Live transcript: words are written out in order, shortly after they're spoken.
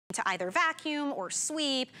to either vacuum or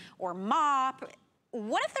sweep or mop.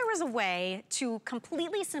 What if there was a way to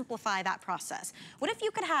completely simplify that process? What if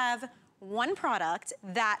you could have one product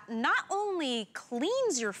that not only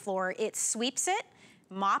cleans your floor, it sweeps it,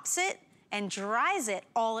 mops it, and dries it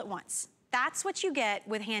all at once? That's what you get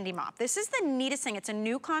with HandiMop. This is the neatest thing. It's a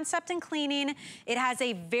new concept in cleaning. It has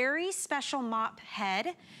a very special mop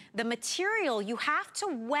head. The material, you have to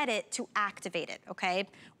wet it to activate it, okay?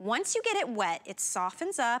 Once you get it wet, it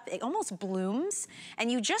softens up, it almost blooms. And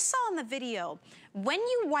you just saw in the video, when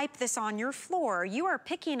you wipe this on your floor, you are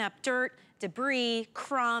picking up dirt, debris,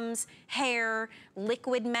 crumbs, hair,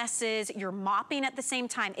 liquid messes. You're mopping at the same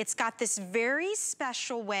time. It's got this very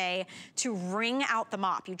special way to wring out the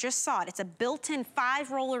mop. You just saw it. It's a built-in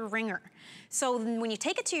 5-roller wringer. So when you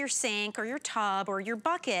take it to your sink or your tub or your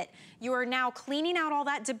bucket, you are now cleaning out all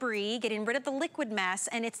that debris, getting rid of the liquid mess,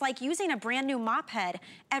 and it's like using a brand new mop head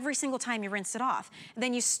every single time you rinse it off.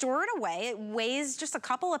 Then you store it away. It weighs just a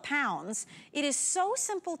couple of pounds. It is so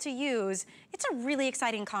simple to use. It's a really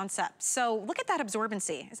exciting concept. So look at that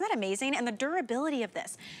absorbency. Isn't that amazing? And the durability of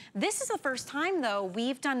this. This is the first time, though,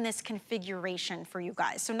 we've done this configuration for you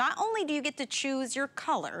guys. So not only do you get to choose your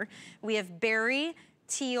color, we have berry,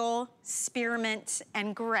 teal, spearmint,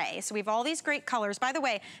 and gray. So we have all these great colors. By the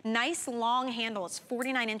way, nice long handle. It's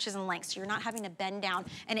 49 inches in length, so you're not having to bend down,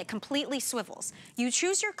 and it completely swivels. You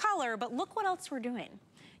choose your color, but look what else we're doing.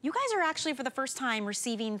 You guys are actually, for the first time,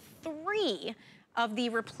 receiving 3 of the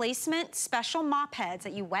replacement special mop heads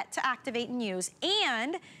that you wet to activate and use,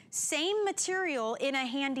 and same material in a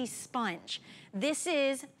HandiSponge. This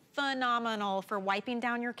is phenomenal for wiping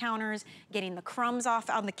down your counters, getting the crumbs off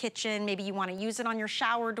on the kitchen. Maybe you want to use it on your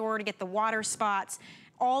shower door to get the water spots.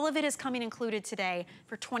 All of it is coming included today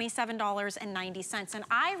for $27.90. And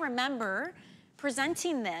I remember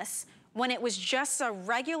presenting this when it was just a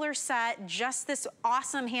regular set, just this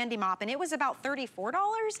awesome HandiMop, and it was about $34,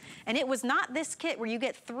 and it was not this kit where you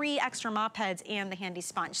get 3 extra mop heads and the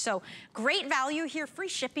HandiSponge. So great value here, free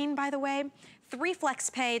shipping, by the way. 3 flex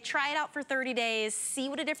pay, try it out for 30 days, see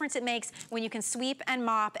what a difference it makes when you can sweep and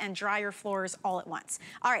mop and dry your floors all at once.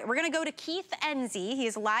 All right, we're gonna go to Keith Enzi. He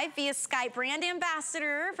is live via Skype, brand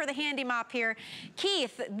ambassador for the HandiMop here.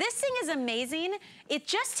 Keith, this thing is amazing. It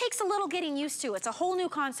just takes a little getting used to. It's a whole new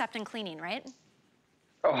concept in cleaning, right?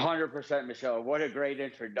 100%, Michelle. What a great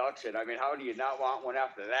introduction. I mean, how do you not want one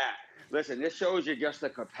after that? Listen, this shows you just the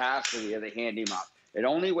capacity of the HandiMop. It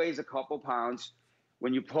only weighs a couple pounds.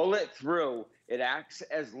 When you pull it through, it acts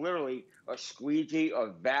as literally a squeegee, a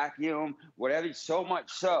vacuum, whatever, so much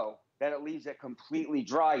so that it leaves it completely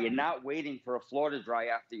dry. You're not waiting for a floor to dry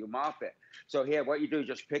after you mop it. So here, what you do is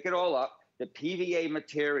just pick it all up. The PVA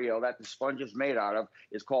material that the sponge is made out of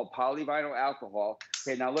is called polyvinyl alcohol.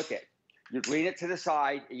 Okay, now look at, you lean it to the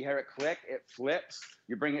side, you hear it click, it flips,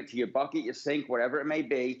 you bring it to your bucket, your sink, whatever it may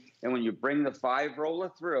be, and when you bring the 5-roller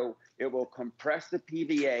through, it will compress the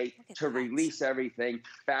PVA to release everything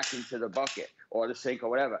back into the bucket or the sink or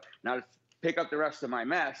whatever. Now, to pick up the rest of my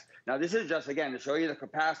mess, now this is just, again, to show you the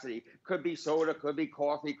capacity. Could be soda, could be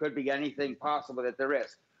coffee, could be anything possible that there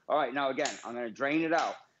is. All right, now again, I'm gonna drain it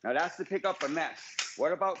out. Now that's to pick up a mess.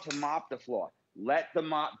 What about to mop the floor? Let the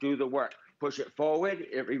mop do the work. Push it forward,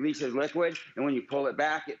 it releases liquid, and when you pull it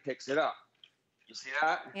back, it picks it up. You see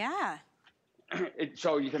that? Yeah.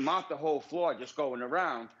 So you can mop the whole floor just going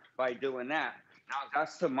around by doing that. Now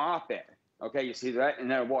that's to mop it. Okay, you see that? And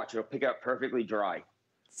then watch, it'll pick it up perfectly dry.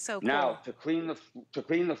 So cool. Now to clean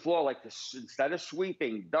the floor, like this, instead of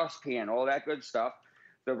sweeping, dustpan, all that good stuff,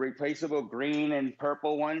 the replaceable green and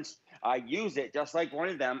purple ones, I use it just like one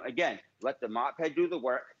of them. Again, let the mop head do the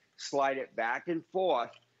work, slide it back and forth,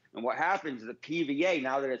 and what happens is the PVA,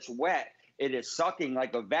 now that it's wet, it is sucking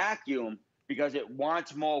like a vacuum because it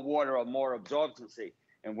wants more water or more absorbency.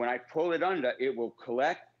 And when I pull it under, it will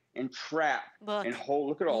collect and trap and hold.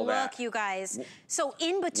 Look at all that. Look, you guys. So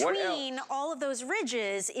in between all of those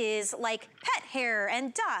ridges is like pet hair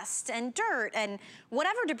and dust and dirt and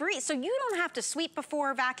whatever debris. So you don't have to sweep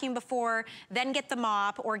before, vacuum before, then get the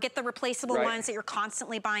mop or get the replaceable ones that you're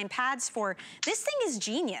constantly buying pads for. This thing is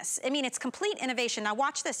genius. I mean, it's complete innovation. Now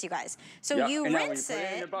watch this, you guys. So you rinse it. Put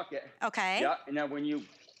it in the bucket. Okay. Yeah, and then when you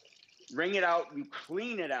wring it out, you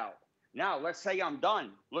clean it out. Now, let's say I'm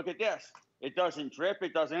done. Look at this. It doesn't drip,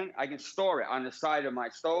 it doesn't, I can store it on the side of my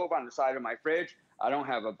stove, on the side of my fridge. I don't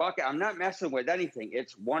have a bucket. I'm not messing with anything.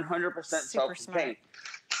 It's 100% self-contained.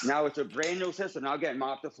 Now it's a brand new system. Now again,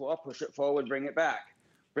 mop the floor, push it forward, bring it back.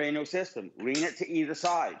 Brand new system. Lean it to either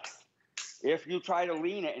side. If you try to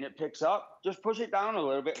lean it and it picks up, just push it down a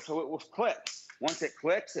little bit so it will click. Once it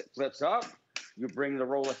clicks, it flips up. you bring the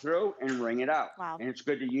roller through and wring it out. Wow. And it's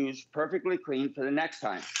good to use perfectly clean for the next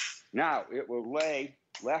time. Now, it will lay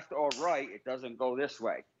left or right. It doesn't go this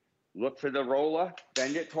way. Look for the roller,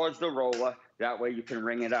 bend it towards the roller. That way you can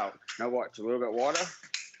wring it out. Now watch, a little bit of water.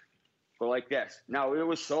 Go like this. Now, it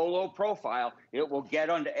was so low profile, it will get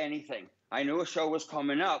under anything. I knew a show was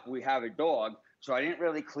coming up. We have a dog, so I didn't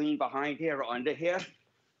really clean behind here or under here.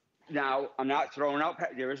 Now, I'm not throwing out,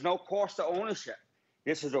 there is no cost to ownership.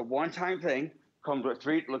 This is a one-time thing. Comes with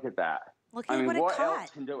 3, look at that. Look at what what it caught. else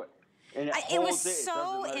can do it? And it was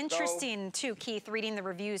so interesting too, Keith, reading the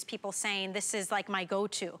reviews, people saying this is like my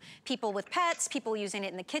go-to. People with pets, people using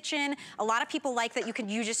it in the kitchen. A lot of people like that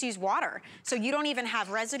you just use water. So you don't even have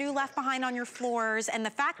residue left behind on your floors. And the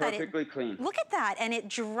fact that perfectly clean. Look at that, and it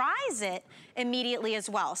dries it immediately as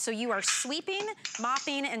well. So you are sweeping,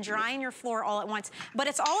 mopping, and drying your floor all at once. But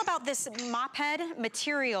it's all about this mop head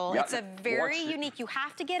material. Yep. It's a very unique, you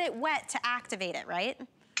have to get it wet to activate it, right?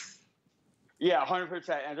 Yeah,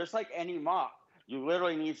 100%. And just like any mop, you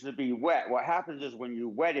literally needs to be wet. What happens is when you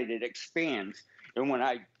wet it, it expands. And when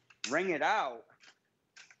I wring it out,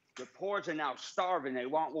 the pores are now starving. They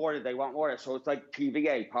want water. They want water. So it's like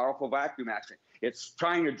PVA, powerful vacuum action. It's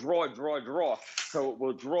trying to draw. So it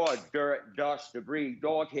will draw dirt, dust, debris,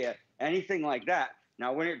 dog hair, anything like that.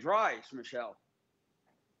 Now, when it dries, Michelle,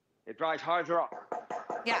 it dries hard drop.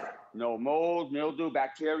 Yeah. No mold, mildew,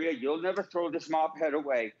 bacteria. You'll never throw this mop head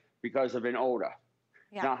away because of an odor.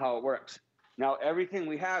 Yeah. Not how it works. Now, everything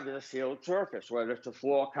we have is a sealed surface, whether it's a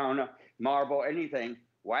floor, counter, marble, anything.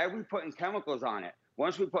 Why are we putting chemicals on it?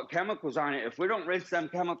 Once we put chemicals on it, if we don't rinse them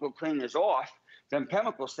chemical cleaners off, them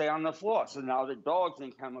chemicals stay on the floor. So now the dog's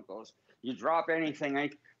in chemicals. You drop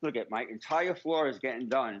anything. Look at my entire floor is getting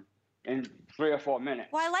done in 3 or 4 minutes.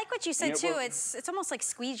 Well, I like what you said too. It's almost like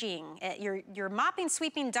squeegeeing. You're mopping,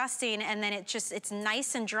 sweeping, dusting, and then it's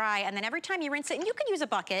nice and dry. And then every time you rinse it, and you could use a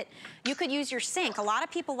bucket, you could use your sink. A lot of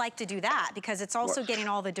people like to do that because it's also getting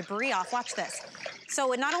all the debris off. Watch this. So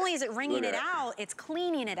not only is it wringing it out, it's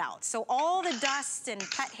cleaning it out. So all the dust and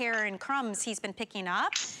pet hair and crumbs he's been picking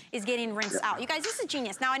up is getting rinsed out. You guys, this is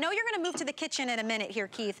genius. Now I know you're going to move to the kitchen in a minute here,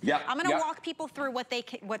 Keith. I'm going to walk people through what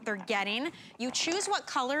they're getting. You choose what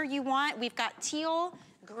color you want. We've got teal,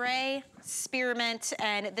 gray, spearmint,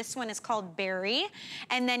 and this one is called berry.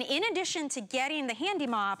 And then in addition to getting the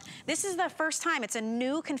HandiMop, this is the first time, it's a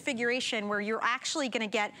new configuration where you're actually gonna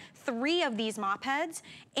get 3 of these mop heads,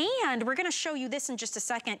 and we're gonna show you this in just a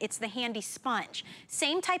second. It's the HandiSponge.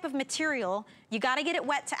 Same type of material. You gotta get it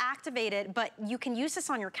wet to activate it, but you can use this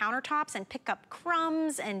on your countertops and pick up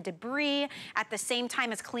crumbs and debris at the same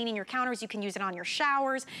time as cleaning your counters. You can use it on your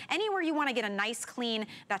showers. Anywhere you wanna get a nice clean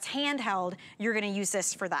that's handheld, you're gonna use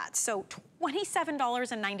this for that. So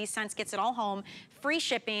 $27.90 gets it all home, free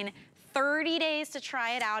shipping, 30 days to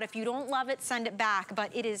try it out. If you don't love it, send it back,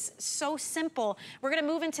 but it is so simple. We're gonna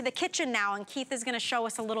move into the kitchen now, and Keith is gonna show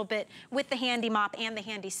us a little bit with the HandiMop and the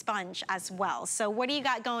HandiSponge as well. So what do you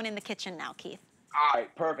got going in the kitchen now, Keith? All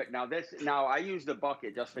right, perfect. Now I use the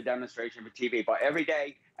bucket just for demonstration for TV, but every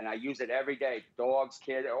day, and I use it every day, dogs,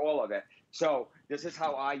 kids, all of it. So this is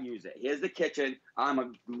how I use it. Here's the kitchen.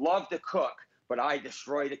 Love to cook, but I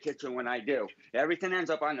destroy the kitchen when I do. Everything ends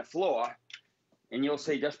up on the floor, and you'll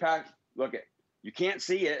see look it. You can't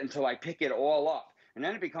see it until I pick it all up. And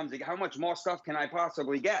then it becomes like, how much more stuff can I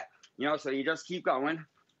possibly get? You know, so you just keep going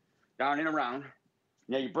down and around.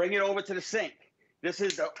 Now you bring it over to the sink. This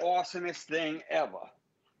is the awesomest thing ever.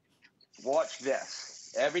 Watch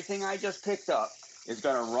this. Everything I just picked up is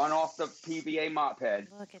gonna run off the PVA mop head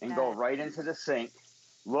and go right into the sink.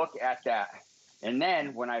 Look at that. And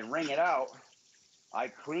then when I wring it out, I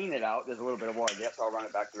clean it out. There's a little bit of water there, so I'll run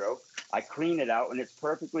it back through. I clean it out, and it's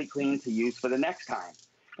perfectly clean to use for the next time.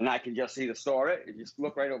 And I can just see to store it. You just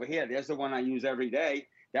look right over here. There's the one I use every day.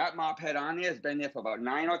 That mop head on there has been there for about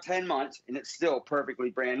 9 or 10 months, and it's still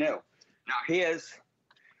perfectly brand new. Now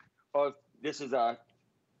this is a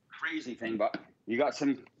crazy thing, but you got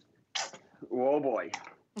some, oh boy.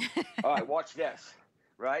 All right, watch this,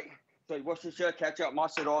 right? So Worcestershire, ketchup,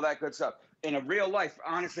 mustard, all that good stuff. In a real life,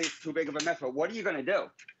 honestly, it's too big of a mess, but what are you gonna do?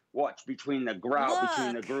 Watch, between the grout,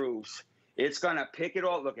 between the grooves, it's gonna pick it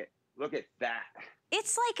all. Look at that.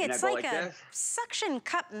 It's like a suction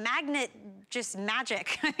cup magnet, just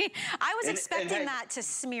magic. I mean, I was expecting that to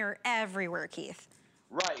smear everywhere, Keith.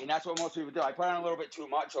 Right, and that's what most people do. I put on a little bit too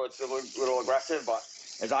much, so it's a little aggressive, but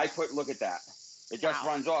as I look at that. It just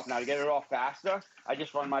runs off. Now to get it off faster, I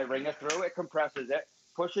just run my wringer through it, compresses it,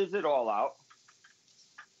 pushes it all out.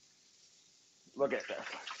 Look at this.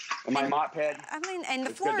 And my mop head. I mean, and the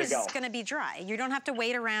floor is going to be dry. You don't have to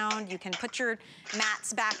wait around. You can put your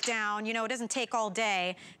mats back down. You know, it doesn't take all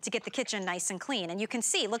day to get the kitchen nice and clean. And you can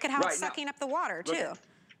see, look at how it's sucking up the water, too.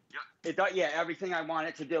 It does, yeah, everything I want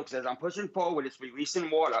it to do. Because as I'm pushing forward, it's releasing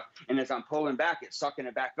water. And as I'm pulling back, it's sucking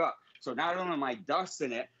it back up. So not only am I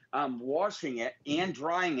dusting it, I'm washing it and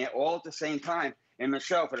drying it all at the same time. And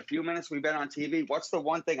Michelle, for the few minutes we've been on TV, what's the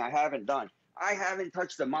one thing I haven't done? I haven't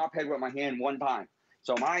touched the mop head with my hand one time.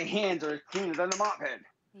 So my hands are cleaner than the mop head.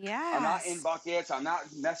 Yeah. I'm not in buckets. I'm not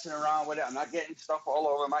messing around with it. I'm not getting stuff all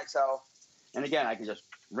over myself. And again, I can just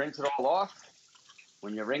rinse it all off.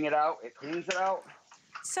 When you wring it out, it cleans it out.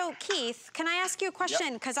 So Keith, can I ask you a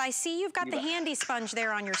question? Because I see you've got the HandiSponge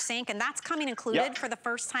there on your sink, and that's coming included for the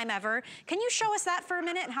first time ever. Can you show us that for a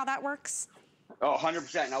minute and how that works? Oh,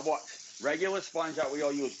 100%. Now watch. Regular sponge that we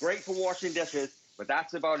all use. Great for washing dishes, but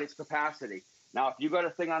that's about its capacity. Now, if you got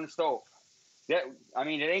a thing on the stove, I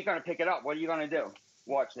mean, it ain't going to pick it up. What are you going to do?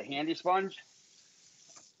 Watch the HandiSponge.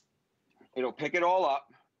 It'll pick it all up.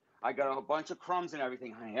 I got a bunch of crumbs and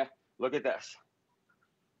everything on here. Look at this.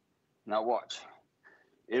 Now watch.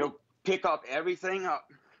 It'll pick up everything up.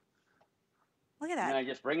 Look at that. And I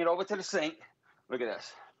just bring it over to the sink. Look at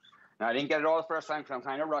this. Now, I didn't get it all the first time because I'm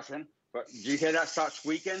kind of rushing. But do you hear that start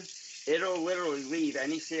squeaking? It'll literally leave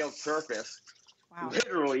any sealed surface. Wow.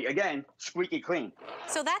 Literally, again, squeaky clean.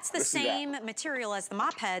 So that's the same material as the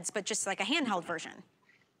mop heads, but just like a handheld version.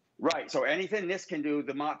 Right. So anything this can do,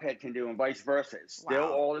 the mop head can do, and vice versa. It's still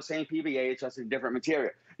all the same PVA. It's just a different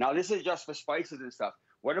material. Now, this is just for spices and stuff.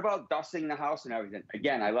 What about dusting the house and everything?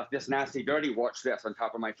 Again, I left this nasty dirty. Watch this on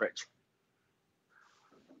top of my fridge.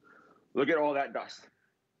 Look at all that dust.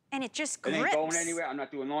 And it just grips. It ain't going anywhere. I'm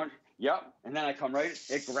not doing laundry. Yep. And then I come right,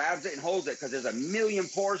 it grabs it and holds it because there's a million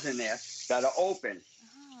pores in there that are open.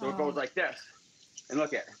 So it goes like this. And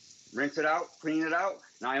look at it. Rinse it out, clean it out.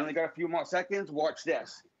 Now I only got a few more seconds. Watch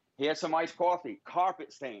this. Here's some iced coffee.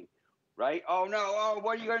 Carpet stain. Right? Oh, no. Oh,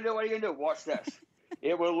 what are you going to do? What are you going to do? Watch this.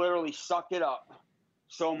 It will literally suck it up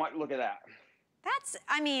so much. Look at that. That's,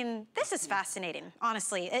 I mean, this is fascinating,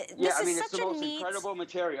 honestly. Yeah, I mean, it's the most incredible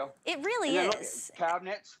material. It really is. Look,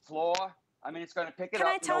 cabinets, floor. I mean, it's going to pick it up.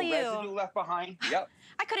 Can I tell you? No residue left behind. Yep.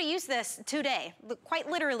 I could have used this today. Quite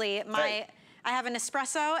literally, I have an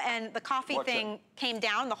espresso, and the coffee thing came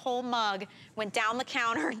down. The whole mug went down the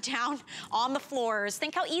counter, down on the floors.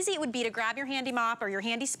 Think how easy it would be to grab your HandiMop or your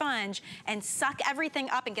HandiSponge and suck everything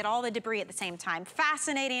up and get all the debris at the same time.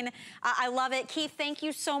 Fascinating. I love it. Keith, thank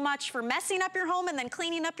you so much for messing up your home and then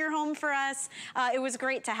cleaning up your home for us. It was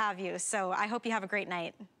great to have you. So I hope you have a great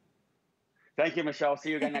night. Thank you, Michelle. See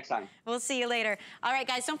you again next time. We'll see you later. All right,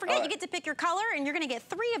 guys, don't forget you get to pick your color, and you're going to get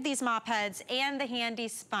 3 of these mop heads and the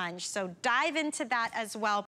HandiSponge. So dive into that as well.